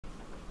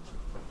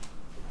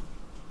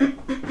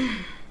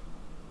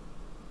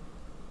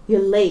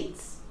You're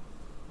late.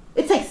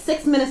 It takes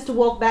 6 minutes to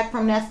walk back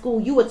from that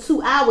school. You were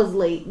 2 hours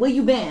late. Where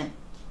you been?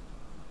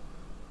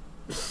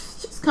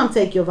 Just come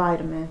take your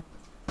vitamin.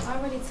 I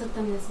already took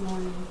them this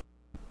morning.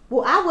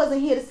 Well, I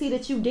wasn't here to see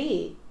that you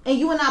did. And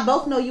you and I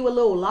both know you a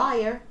little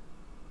liar.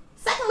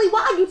 Secondly,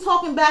 why are you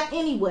talking back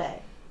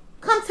anyway?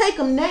 Come take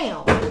them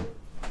now.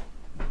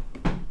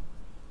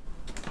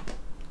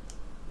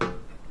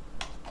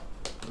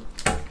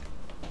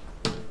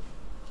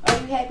 Are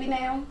you happy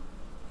now?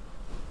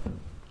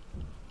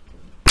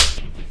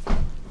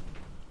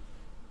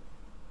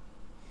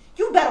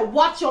 You better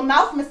watch your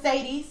mouth,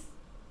 Mercedes.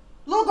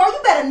 Little girl,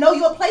 you better know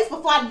your place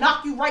before I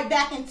knock you right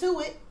back into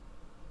it.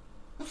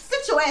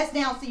 Sit your ass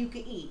down so you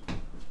can eat.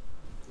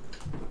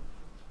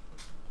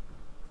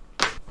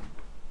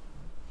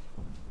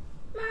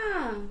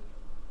 Mom,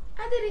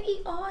 I didn't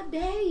eat all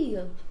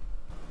day.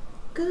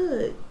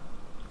 Good.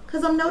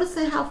 Because I'm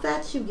noticing how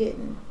fat you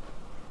getting.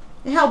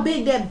 And how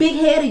big that big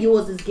head of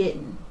yours is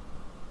getting.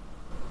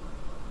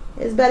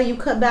 It's better you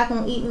cut back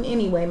on eating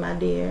anyway, my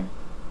dear.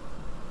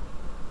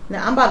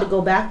 Now, I'm about to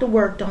go back to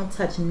work. Don't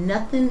touch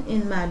nothing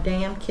in my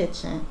damn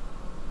kitchen.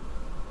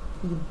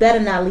 You better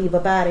not leave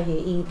up out of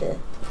here either.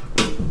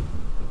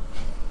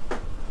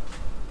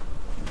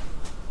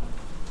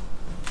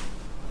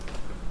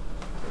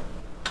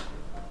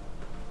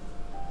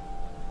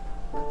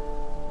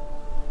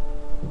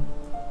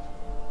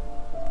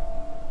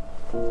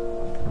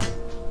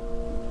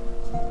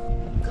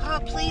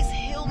 God, please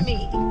heal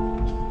me.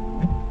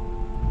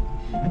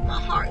 My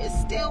heart is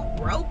still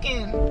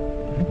broken.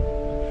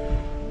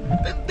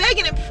 I've been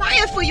begging and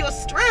praying for your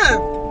strength.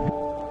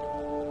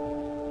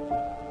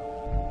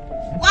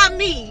 Why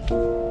me?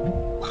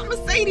 Why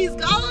Mercedes,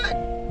 God?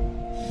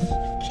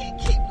 I can't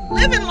keep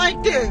living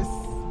like this.